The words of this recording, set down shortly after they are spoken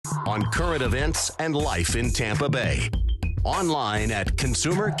on current events and life in Tampa Bay. Online at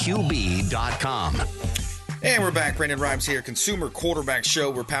consumerqb.com. And we're back. Brandon Rhymes here. Consumer Quarterback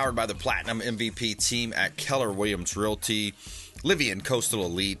Show. We're powered by the Platinum MVP team at Keller Williams Realty, Livy and Coastal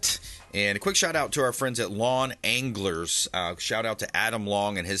Elite. And a quick shout out to our friends at Lawn Anglers. Shout out to Adam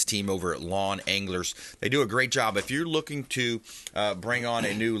Long and his team over at Lawn Anglers. They do a great job. If you're looking to bring on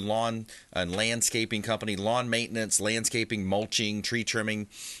a new lawn and landscaping company, lawn maintenance, landscaping, mulching, tree trimming,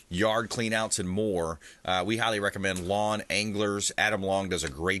 yard cleanouts, and more, we highly recommend Lawn Anglers. Adam Long does a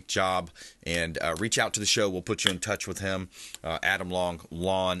great job. And reach out to the show. We'll put you in touch with him. Adam Long,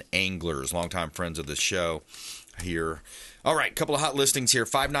 Lawn Anglers, longtime friends of the show here. All right, couple of hot listings here.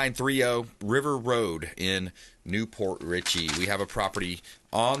 5930 River Road in Newport Richey. We have a property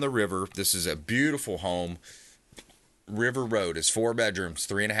on the river. This is a beautiful home. River Road is 4 bedrooms,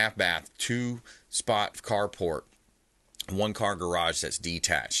 3.5 bath, 2-spot carport, 1-car garage that's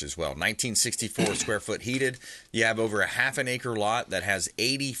detached as well. 1964 square foot heated. You have over a half an acre lot that has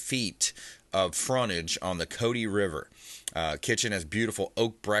 80 feet of frontage on the Cody River. Kitchen has beautiful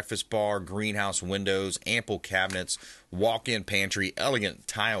oak breakfast bar, greenhouse windows, ample cabinets, walk-in pantry, elegant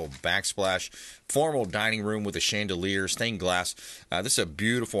tile backsplash, formal dining room with a chandelier, stained glass. This is a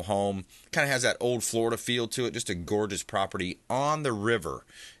beautiful home. Kind of has that old Florida feel to it. Just a gorgeous property on the river.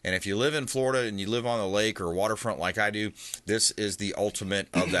 And if you live in Florida and you live on the lake or waterfront like I do, this is the ultimate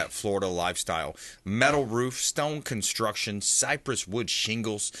of that Florida lifestyle. Metal roof, stone construction, cypress wood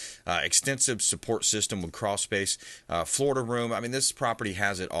shingles, extensive support system with crawl space, Florida room. I mean, this property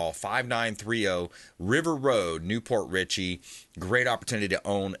has it all. 5930 River Road, Newport Richey. Great opportunity to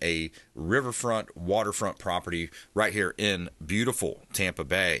own a riverfront, waterfront property right here in beautiful Tampa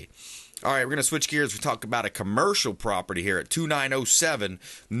Bay. All right, we're going to switch gears. We talk about a commercial property here at 2907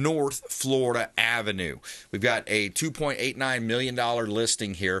 North Florida Avenue. We've got a $2.89 million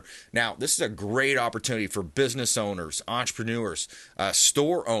listing here. Now, this is a great opportunity for business owners, entrepreneurs,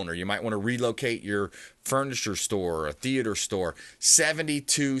 store owner. You might want to relocate your furniture store or a theater store.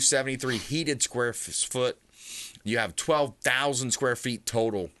 73 heated square foot. You have 12,000 square feet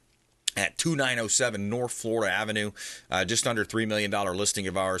total at 2907 North Florida Avenue, just under $3 million listing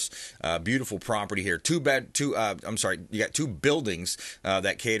of ours. Beautiful property here. You got 2 buildings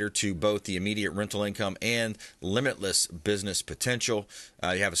that cater to both the immediate rental income and limitless business potential.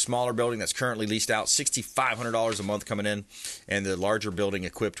 You have a smaller building that's currently leased out, $6,500 a month coming in, and the larger building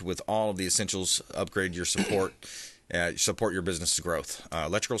equipped with all of the essentials, upgrade your support. Support your business's growth.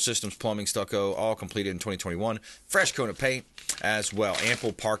 Electrical systems, plumbing, stucco, all completed in 2021. Fresh coat of paint as well.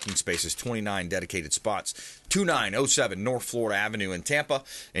 Ample parking spaces, 29 dedicated spots. 2907 North Florida Avenue in Tampa.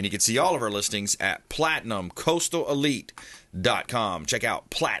 And you can see all of our listings at PlatinumCoastalElite.com. Check out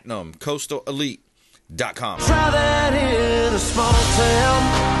PlatinumCoastalElite.com. Try that in a small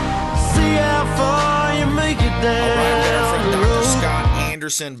town. See how far you make it down. All right, there, friend Dr. Scott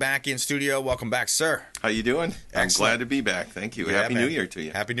Anderson back in studio. Welcome back, sir. How you doing? Excellent. I'm glad to be back. Thank you. Yeah, Happy man. New Year to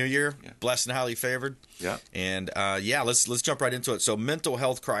you. Happy New Year. Yeah. Blessed and highly favored. Yeah. And let's jump right into it. So mental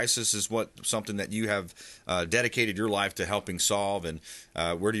health crisis is something that you have dedicated your life to helping solve. And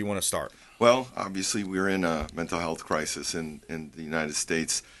where do you want to start? Well, obviously we're in a mental health crisis in the United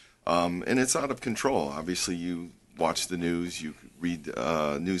States, and it's out of control. Obviously, you watch the news, you read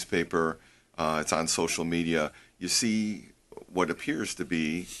newspaper, it's on social media. You see what appears to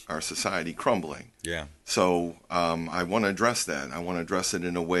be our society crumbling. Yeah. So I want to address that. I want to address it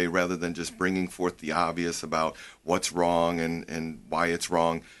in a way rather than just bringing forth the obvious about what's wrong and why it's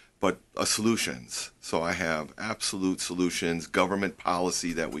wrong, but solutions. So I have absolute solutions, government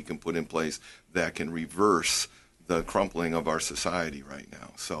policy that we can put in place that can reverse the crumpling of our society right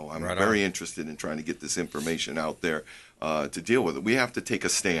now. So I'm very interested in trying to get this information out there to deal with it. We have to take a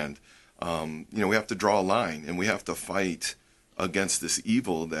stand. We have to draw a line, and we have to fight against this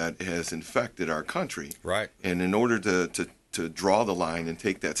evil that has infected our country. Right. And in order to draw the line and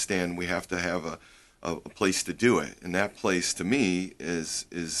take that stand, we have to have a place to do it. And that place, to me, is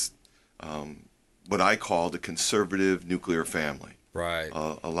what I call the conservative nuclear family. Right.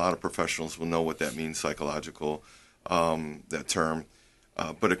 A lot of professionals will know what that means, psychological, that term.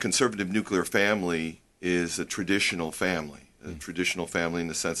 But a conservative nuclear family is a traditional family. A traditional family in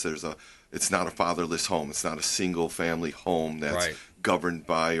the sense it's not a fatherless home. It's not a single family home that's governed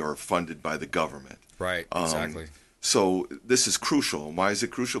by or funded by the government. Right, exactly. So this is crucial. Why is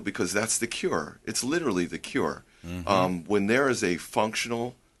it crucial? Because that's the cure. It's literally the cure. Mm-hmm. When there is a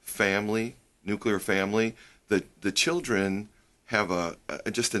functional family, nuclear family, the children have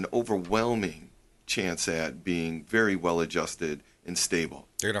just an overwhelming chance at being very well adjusted and stable.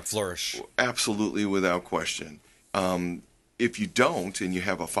 They're going to flourish. Absolutely, without question. if you don't, and you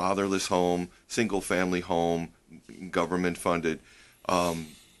have a fatherless home, single-family home, government-funded,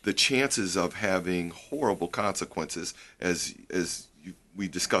 the chances of having horrible consequences, as we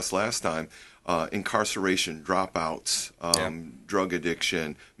discussed last time, incarceration, dropouts, drug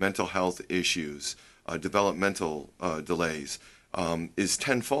addiction, mental health issues, developmental delays, is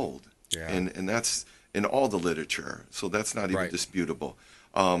tenfold. Yeah. And that's in all the literature, so that's not even disputable.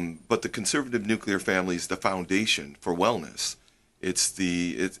 But the conservative nuclear family is the foundation for wellness.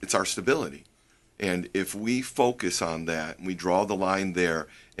 It's our stability. And if we focus on that, and we draw the line there,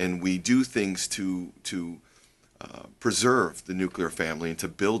 and we do things to preserve the nuclear family and to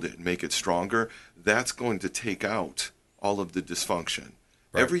build it and make it stronger, that's going to take out all of the dysfunction.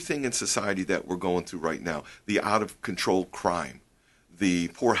 Right. Everything in society that we're going through right now, the out-of-control crime, the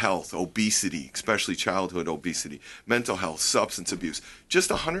poor health, obesity, especially childhood obesity, mental health, substance abuse, just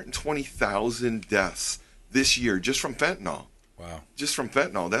 120,000 deaths this year just from fentanyl. Wow. Just from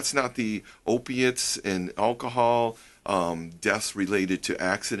fentanyl. That's not the opiates and alcohol, deaths related to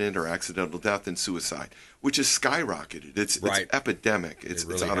accident or accidental death and suicide, which is skyrocketed. It's epidemic. It's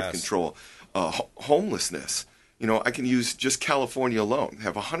out of control. Homelessness. I can use just California alone.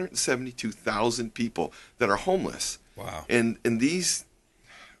 Have 172,000 people that are homeless. Wow. And these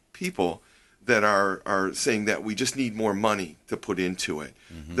people that are saying that we just need more money to put into it,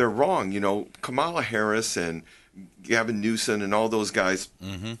 they're wrong. Kamala Harris and Gavin Newsom and all those guys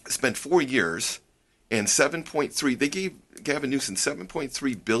spent 4 years and 7.3. They gave Gavin Newsom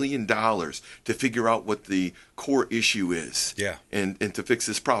 $7.3 billion to figure out what the core issue is. Yeah. And to fix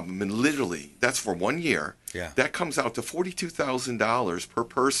this problem. And literally, that's for 1 year. Yeah. That comes out to $42,000 per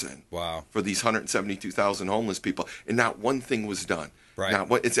person. Wow. For these 172,000 homeless people. And not one thing was done. Right. Not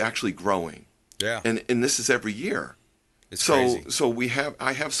what it's actually growing. Yeah. And this is every year. It's crazy. So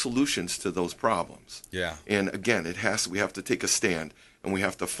I have solutions to those problems. Yeah. And again, we have to take a stand, and we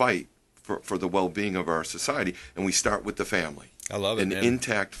have to fight for the well-being of our society, and we start with the family. I love it, An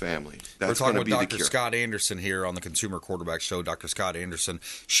intact family. That's We're talking with with Dr. Scott Anderson here on the Consumer Quarterback Show. Dr. Scott Anderson,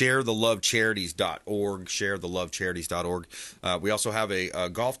 ShareTheLoveCharities.org, ShareTheLoveCharities.org. We also have a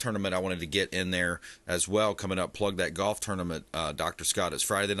golf tournament I wanted to get in there as well coming up. Plug that golf tournament, Dr. Scott. It's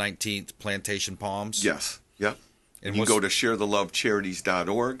Friday the 19th, Plantation Palms. Yes, yep. And you go to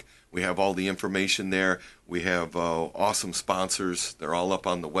ShareTheLoveCharities.org. We have all the information there. We have awesome sponsors. They're all up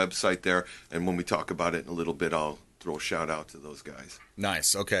on the website there. And when we talk about it in a little bit, I'll throw a shout out to those guys.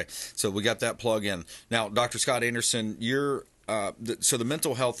 Nice. Okay. So we got that plug in. Now, Dr. Scott Anderson, you're so the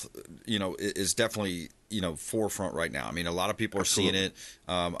mental health, is definitely, forefront right now. I mean, a lot of people are seeing it.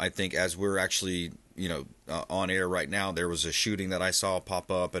 I think as we're actually, on air right now, there was a shooting that I saw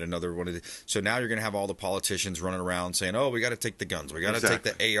pop up at another one of the. So now you're going to have all the politicians running around saying, "Oh, we got to take the guns. We got to take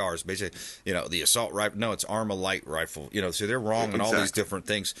the ARs." Basically, the assault rifle. No, it's Armalite rifle. So they're wrong on all these different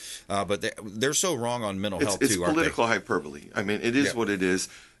things. But they're so wrong on mental health it's too. It's political aren't they? hyperbole. I mean, it is what it is.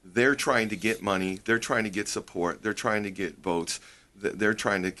 They're trying to get money. They're trying to get support. They're trying to get votes. They're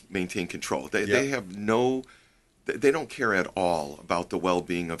trying to maintain control. They have no. They don't care at all about the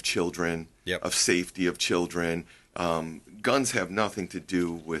well-being of children, of safety of children. Guns have nothing to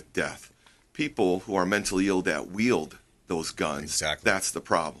do with death. People who are mentally ill that wield those guns, that's the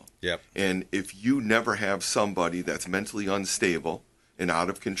problem. Yep. And if you never have somebody that's mentally unstable and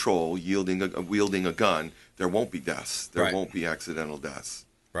out of control wielding a gun, there won't be deaths. There won't be accidental deaths.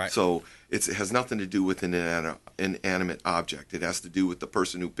 Right. So it has nothing to do with an inanimate object. It has to do with the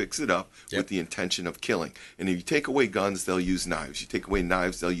person who picks it up with the intention of killing. And if you take away guns, they'll use knives. You take away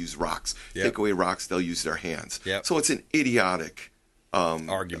knives, they'll use rocks. Take away rocks, they'll use their hands. So it's an idiotic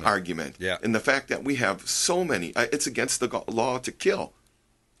argument. And the fact that we have so many, it's against the law to kill.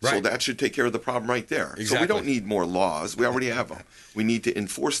 Right. So that should take care of the problem right there. Exactly. So we don't need more laws. We already have them. We need to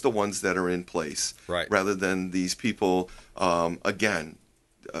enforce the ones that are in place rather than these people, not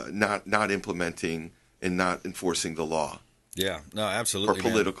implementing and not enforcing the law. Yeah, no, absolutely. For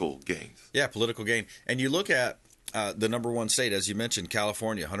political gains. Yeah, political gain. And you look at the number one state, as you mentioned,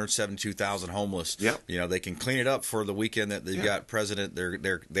 California, 172,000 homeless. Yeah. They can clean it up for the weekend that they've got president,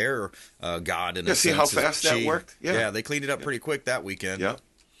 their God in a sense. See how fast that worked? Yeah, they cleaned it up pretty quick that weekend. Yeah.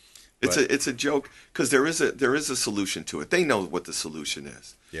 It's a joke because there is a solution to it. They know what the solution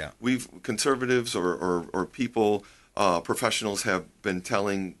is. Yeah. Conservatives or people, professionals have been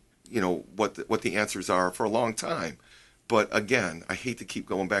telling what the answers are for a long time. But again, I hate to keep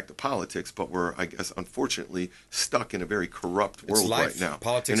going back to politics, but we're, I guess, unfortunately stuck in a very corrupt world right now.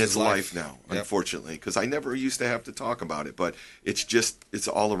 Politics and it's is life now, unfortunately, because I never used to have to talk about it, but it's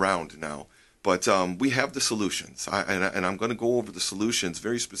all around now. But we have the solutions, and I'm going to go over the solutions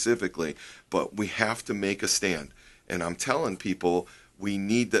very specifically, but we have to make a stand. And I'm telling people we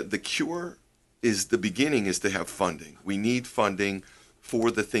need the cure is the beginning is to have funding. We need funding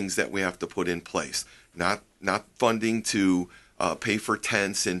for the things that we have to put in place, not funding to pay for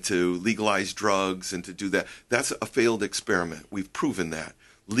tents and to legalize drugs and to do that. That's a failed experiment. We've proven that.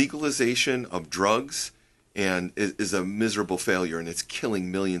 Legalization of drugs is a miserable failure, and it's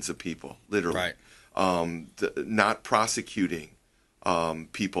killing millions of people, literally. Right. Not prosecuting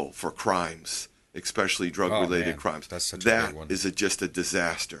people for crimes, especially drug-related crimes. That's such a big one. That is just a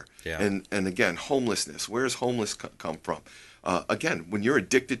disaster. Yeah. And again, homelessness. Where does homeless come from? Again, when you're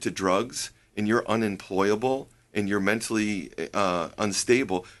addicted to drugs and you're unemployable and you're mentally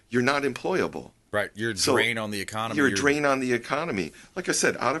unstable, you're not employable. Right. You're a drain on the economy. You're a drain on the economy. Like I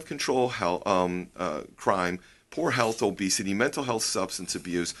said, out of control health, crime, poor health, obesity, mental health, substance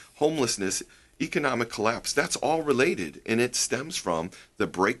abuse, homelessness, economic collapse. That's all related, and it stems from the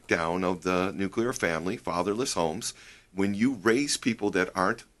breakdown of the nuclear family, fatherless homes. When you raise people that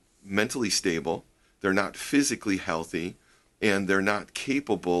aren't mentally stable, they're not physically healthy, and they're not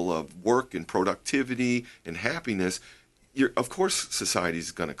capable of work and productivity and happiness, of course society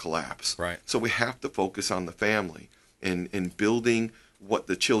is going to collapse. Right. So we have to focus on the family and building what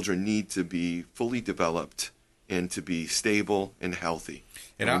the children need to be fully developed and to be stable and healthy.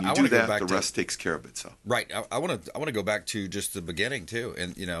 And when you do that, the rest takes care of itself. Right. I want to go back to just the beginning too,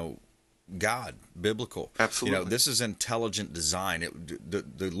 and God, biblical. Absolutely. This is intelligent design.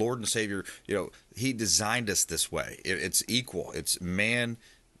 The Lord and Savior, He designed us this way. It's equal. It's man,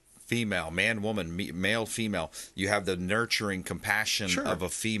 female, man, woman, male, female. You have the nurturing compassion of a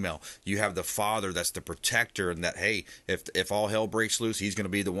female. You have the father that's the protector, and that, hey, if all hell breaks loose, he's going to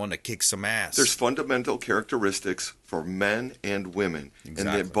be the one that kicks some ass. There's fundamental characteristics for men and women, and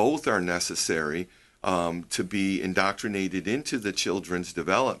that both are necessary to be indoctrinated into the children's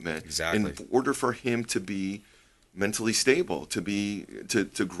development in order for him to be mentally stable,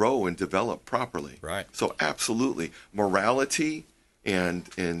 to grow and develop properly. Right. So absolutely, morality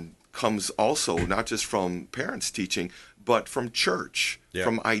and comes also not just from parents teaching, but from church,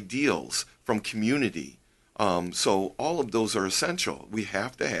 from ideals, from community. So all of those are essential. We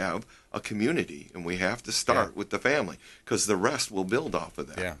have to have a community, and we have to start with the family, because the rest will build off of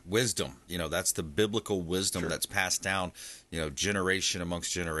that. Yeah, wisdom. That's the biblical wisdom that's passed down, generation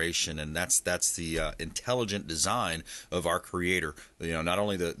amongst generation, and that's the intelligent design of our Creator. Not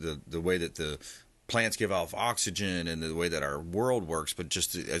only the way that the plants give off oxygen and the way that our world works, but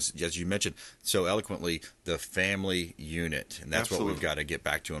just as you mentioned so eloquently, the family unit. And that's what we've got to get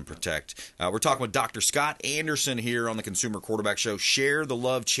back to and protect. We're talking with Dr. Scott Anderson here on the Consumer Quarterback Show.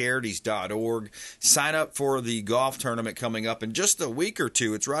 ShareTheLoveCharities.org. Sign up for the golf tournament coming up in just a week or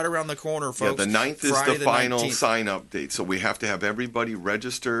two. It's right around the corner, folks. Yeah, the 9th is the final sign-up date, so we have to have everybody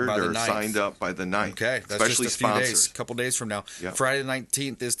registered or signed up by the 9th. Okay, that's especially just a few sponsored. days, a couple days from now. Yep. Friday the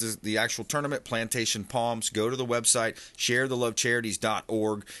 19th is the actual tournament, Plantation Palms. Go to the website,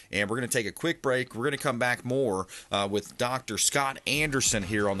 ShareTheLoveCharities.org, and we're going to take a quick break. We're going to come back more with Dr. Scott Anderson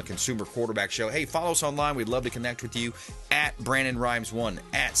here on the Consumer Quarterback Show. Hey, follow us online. We'd love to connect with you at brandonRhymes1,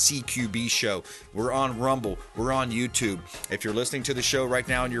 at CQB Show. We're on Rumble. We're on YouTube. If you're listening to the show right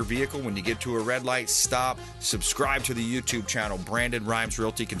now in your vehicle, when you get to a red light, stop, subscribe to the YouTube channel, Brandon Rhymes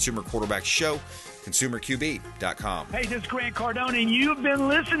Realty Consumer Quarterback Show, ConsumerQB.com. Hey, this is Grant Cardone, and you've been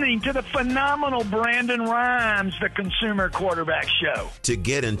listening to the phenomenal Brandon Rhymes, the Consumer Quarterback Show. To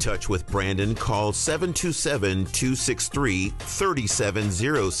get in touch with Brandon, call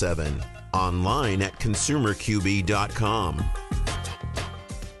 727-263-3707. Online at ConsumerQB.com.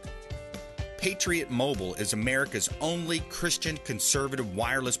 Patriot Mobile is America's only Christian conservative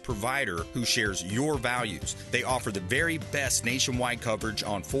wireless provider who shares your values. They offer the very best nationwide coverage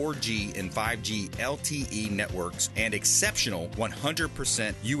on 4G and 5G LTE networks and exceptional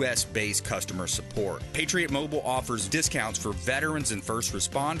 100% US-based customer support. Patriot Mobile offers discounts for veterans and first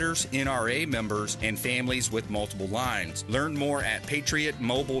responders, NRA members, and families with multiple lines. Learn more at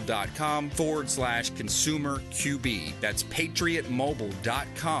patriotmobile.com/consumerqb. That's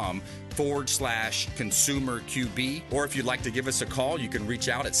patriotmobile.com/consumerqb. Or if you'd like to give us a call, you can reach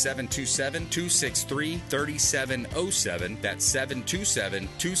out at 727-263-3707. That's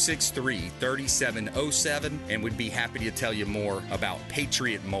 727-263-3707, and we'd be happy to tell you more about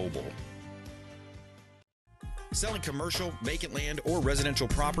Patriot Mobile. Selling commercial, vacant land, or residential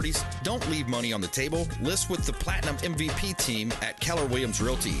properties? Don't leave money on the table. List with the Platinum MVP team at Keller Williams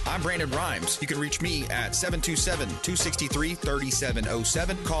Realty. I'm Brandon Rhymes. You can reach me at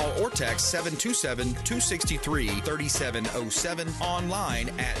 727-263-3707. Call or text 727-263-3707. Online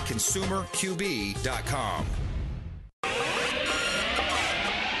at ConsumerQB.com.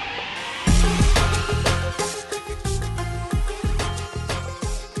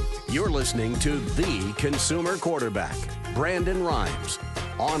 You're listening to the consumer quarterback, Brandon Rhymes.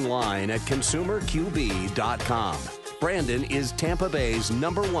 Online at consumerqb.com. Brandon is Tampa Bay's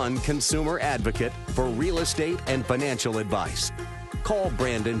 #1 consumer advocate for real estate and financial advice. Call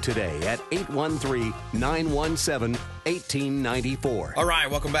Brandon today at 813-917-1894. All right,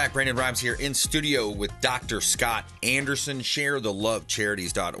 welcome back. Brandon Rhymes here in studio with Dr. Scott Anderson.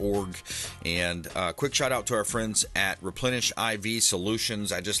 ShareTheLoveCharities.org. And quick shout out to our friends at Replenish IV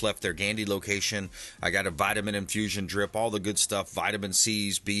Solutions. I just left their Gandy location. I got a vitamin infusion drip, all the good stuff, vitamin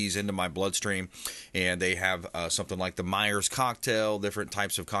C's, B's into my bloodstream. And they have something like the Myers cocktail, different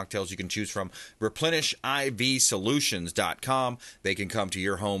types of cocktails you can choose from. ReplenishIVSolutions.com. They can come to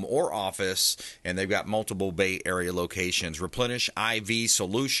your home or office, and they've got multiple Bay Area locations.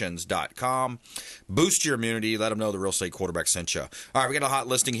 ReplenishIVSolutions.com. Boost your immunity. Let them know the Real Estate Quarterback sent you. All right, we got a hot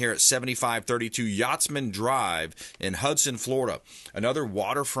listing here at 7532 Yachtsman Drive in Hudson, Florida. Another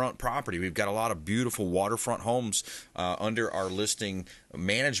waterfront property. We've got a lot of beautiful waterfront homes under our listing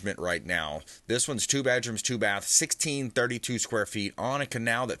management right now. This one's 2 bedrooms, 2 baths, 1632 square feet on a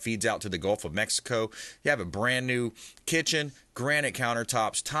canal that feeds out to the Gulf of Mexico. You have a brand new kitchen, granite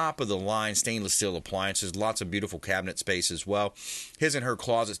countertops, top of the line stainless steel appliances, lots of beautiful cabinet space as well. His and her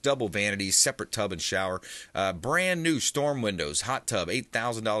closets, double vanities, separate tub and shower, brand new storm windows, hot tub,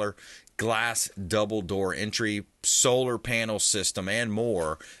 $8,000 glass double door entry, solar panel system, and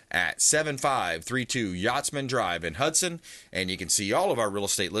more at 7532 Yachtsman Drive in Hudson. And you can see all of our real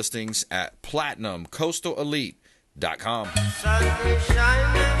estate listings at PlatinumCoastalElite.com. Sun is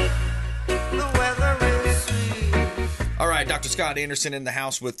shining, the weather is sweet. All right, Dr. Scott Anderson in the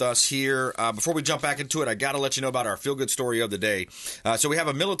house with us here. Before we jump back into it, I got to let you know about our feel-good story of the day. So we have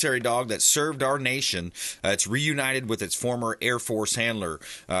a military dog that served our nation. It's reunited with its former Air Force handler.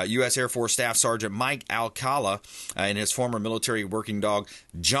 U.S. Air Force Staff Sergeant Mike Alcala and his former military working dog,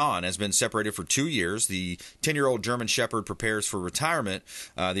 John, has been separated for 2 years. The 10-year-old German Shepherd prepares for retirement.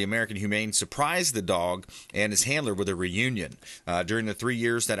 The American Humane surprised the dog and his handler with a reunion. During the 3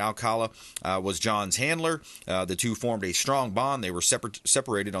 years that Alcala was John's handler, the two formed a strong bond. They were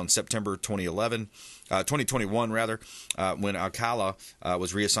separated on September 2021, when Alcala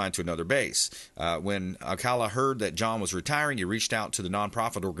was reassigned to another base. When Alcala heard that John was retiring, he reached out to the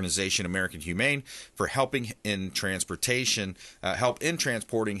nonprofit organization American Humane for helping in transporting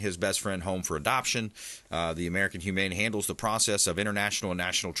his best friend home for adoption. The American Humane handles the process of international and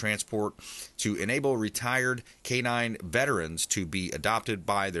national transport to enable retired canine veterans to be adopted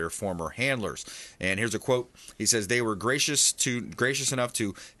by their former handlers. And here's a quote. He says, "They were gracious enough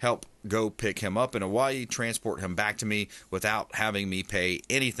to help go pick him up in Hawaii, transport him back to me without having me pay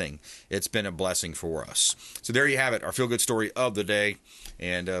anything. It's been a blessing for us." So there you have it, our feel-good story of the day.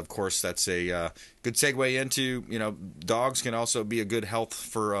 And, of course, that's a good segue into, dogs can also be a good health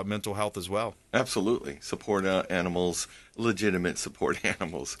for mental health as well. Absolutely. Support animals, legitimate support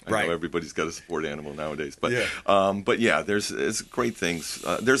animals. I know everybody's got a support animal nowadays. But there's great things.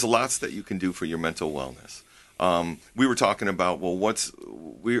 There's lots that you can do for your mental wellness. We were talking about,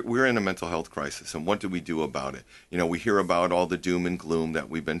 we're in a mental health crisis, and what do we do about it? We hear about all the doom and gloom that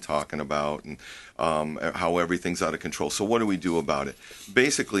we've been talking about, and how everything's out of control. So what do we do about it?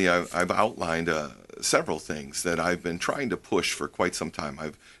 Basically, I've outlined several things that I've been trying to push for quite some time.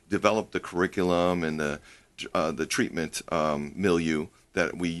 I've developed the curriculum and the treatment milieu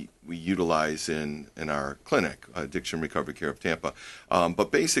that we utilize in our clinic, Addiction Recovery Care of Tampa. But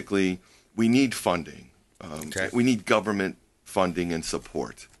basically, we need funding. We need government funding and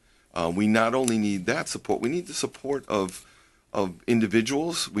support. We not only need that support, we need the support of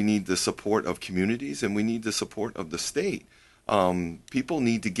individuals, we need the support of communities, and we need the support of the state. People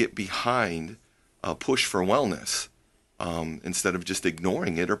need to get behind a push for wellness instead of just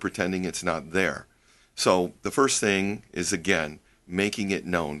ignoring it or pretending it's not there. So the first thing is, again, making it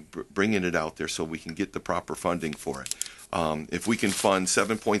known, bringing it out there so we can get the proper funding for it. If we can fund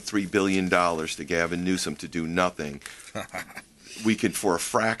 $7.3 billion to Gavin Newsom to do nothing, we could, for a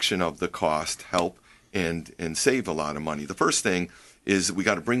fraction of the cost, help and save a lot of money. The first thing is we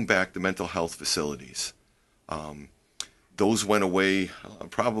got to bring back the mental health facilities. Those went away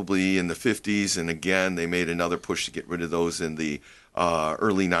probably in the 50s, and again, they made another push to get rid of those in the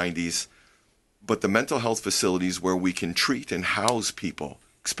early 90s. But the mental health facilities where we can treat and house people,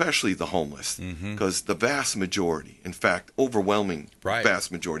 especially the homeless, because the vast majority, in fact, overwhelming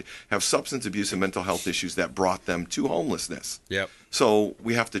vast majority, have substance abuse and mental health issues that brought them to homelessness. So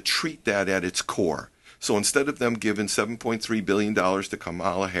we have to treat that at its core. So instead of them giving $7.3 billion to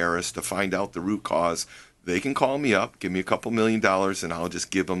Kamala Harris to find out the root cause, they can call me up, give me a couple $1 million, and I'll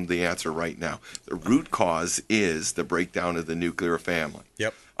just give them the answer right now. The root cause is the breakdown of the nuclear family.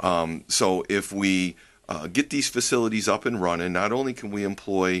 So if we get these facilities up and running, not only can we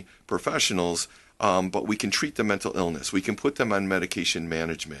employ professionals, but we can treat the mental illness. We can put them on medication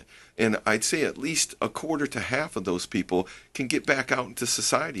management. And I'd say at least a quarter to half of those people can get back out into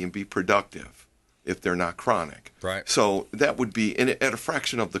society and be productive if they're not chronic. Right. So that would be at a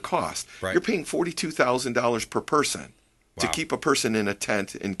fraction of the cost. Right. You're paying $42,000 per person to Wow. keep a person in a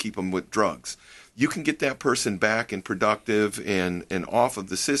tent and keep them with drugs. You can get that person back and productive and off of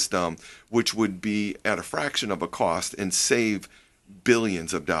the system, which would be at a fraction of a cost and save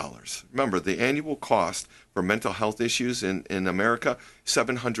billions of dollars. Remember, the annual cost for mental health issues in America,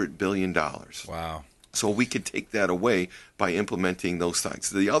 $700 billion. Wow. So we could take that away by implementing those things.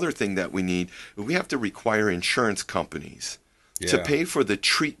 The other thing that we have to require insurance companies to pay for the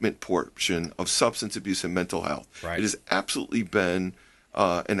treatment portion of substance abuse and mental health. Right. It has absolutely been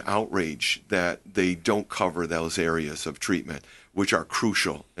an outrage that they don't cover those areas of treatment, which are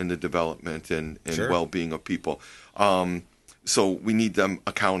crucial in the development and Sure. well-being of people. So we need them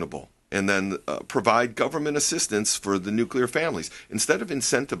accountable. And then provide government assistance for the nuclear families. Instead of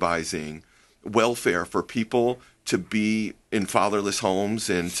incentivizing welfare for people to be in fatherless homes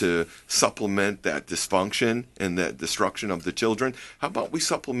and to supplement that dysfunction and that destruction of the children, how about we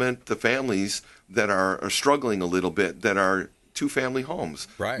supplement the families that are struggling a little bit, that are two-family homes,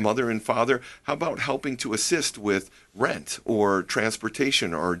 Right. mother and father? How about helping to assist with rent or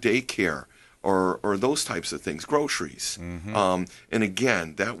transportation or daycare? Or those types of things, groceries. And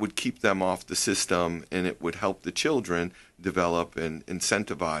again, that would keep them off the system, and it would help the children develop and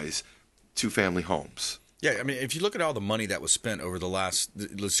incentivize two-family homes. Yeah, I mean, if you look at all the money that was spent over the last,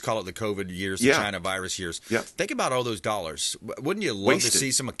 let's call it the COVID years, the Yeah. China virus years, Yeah. think about all those dollars. Wouldn't you love Wasted. to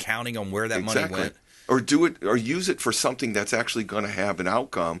see some accounting on where that money went? Or do it, or use it for something that's actually going to have an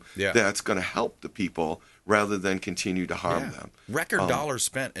outcome that's going to help the people rather than continue to harm them. Record dollars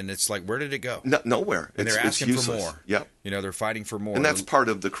spent, and it's like, where did it go? Nowhere. And they're it's asking useless. for more. Yep. You know, they're fighting for more. And that's part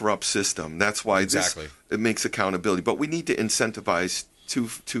of the corrupt system. That's why Exactly. it makes accountability. But we need to incentivize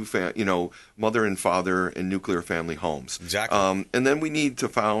mother and father and nuclear family homes. Exactly. And then we need to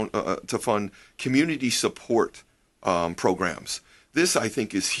fund community support programs. This, I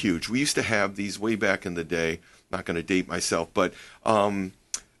think, is huge. We used to have these way back in the day. Not going to date myself, but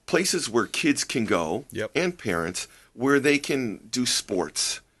places where kids can go and parents where they can do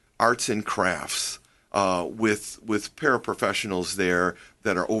sports, arts and crafts, with paraprofessionals there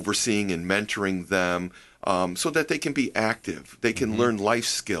that are overseeing and mentoring them, so that they can be active. They can learn life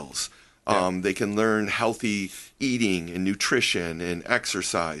skills. They can learn healthy eating and nutrition and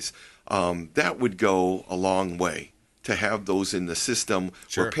exercise. That would go a long way to have those in the system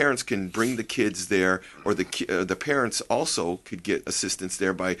where parents can bring the kids there, or the parents also could get assistance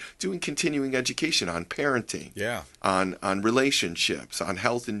there by doing continuing education on parenting, on relationships, on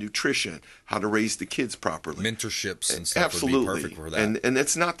health and nutrition, how to raise the kids properly. Mentorships and stuff Absolutely. would be perfect for that. And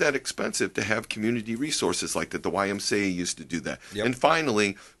it's not that expensive to have community resources like that. The YMCA used to do that. And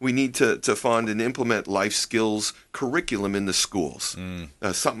finally, we need to fund and implement life skills curriculum in the schools.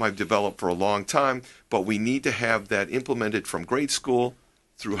 Something I've developed for a long time, but we need to have that implemented from grade school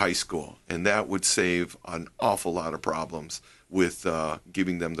through high school. And that would save an awful lot of problems with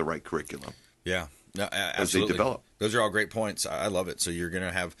giving them the right curriculum. Yeah. No, absolutely. As they develop. Those are all great points. I love it. So you're going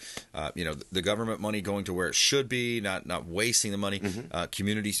to have, the government money going to where it should be, not wasting the money.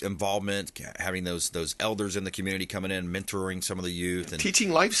 Community involvement, having those elders in the community coming in, mentoring some of the youth, and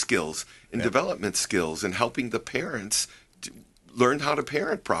teaching life skills and development skills, and helping the parents learn how to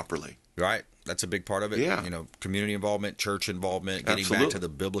parent properly. Right. That's a big part of it. Yeah. Community involvement, church involvement, getting back to the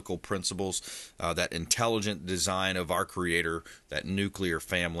biblical principles, that intelligent design of our Creator, that nuclear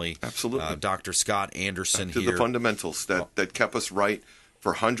family. Absolutely. Dr. Scott Anderson back to here. the fundamentals that kept us right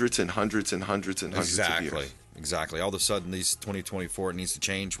for hundreds and hundreds and hundreds and hundreds of years. Exactly. All of a sudden, these 2024, it needs to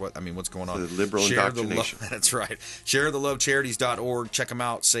change. What's going on? The liberal indoctrination. That's right. ShareTheLoveCharities.org. Check them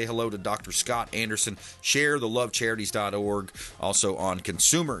out. Say hello to Dr. Scott Anderson. ShareTheLoveCharities.org. Also on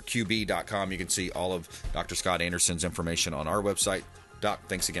ConsumerQB.com. You can see all of Dr. Scott Anderson's information on our website. Doc,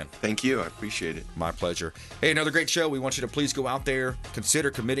 thanks again. Thank you. I appreciate it. My pleasure. Hey, another great show. We want you to please go out there, consider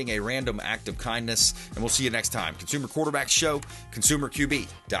committing a random act of kindness, and we'll see you next time. Consumer Quarterback Show,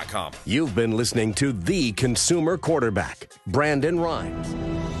 ConsumerQB.com. You've been listening to The Consumer Quarterback, Brandon Rhymes.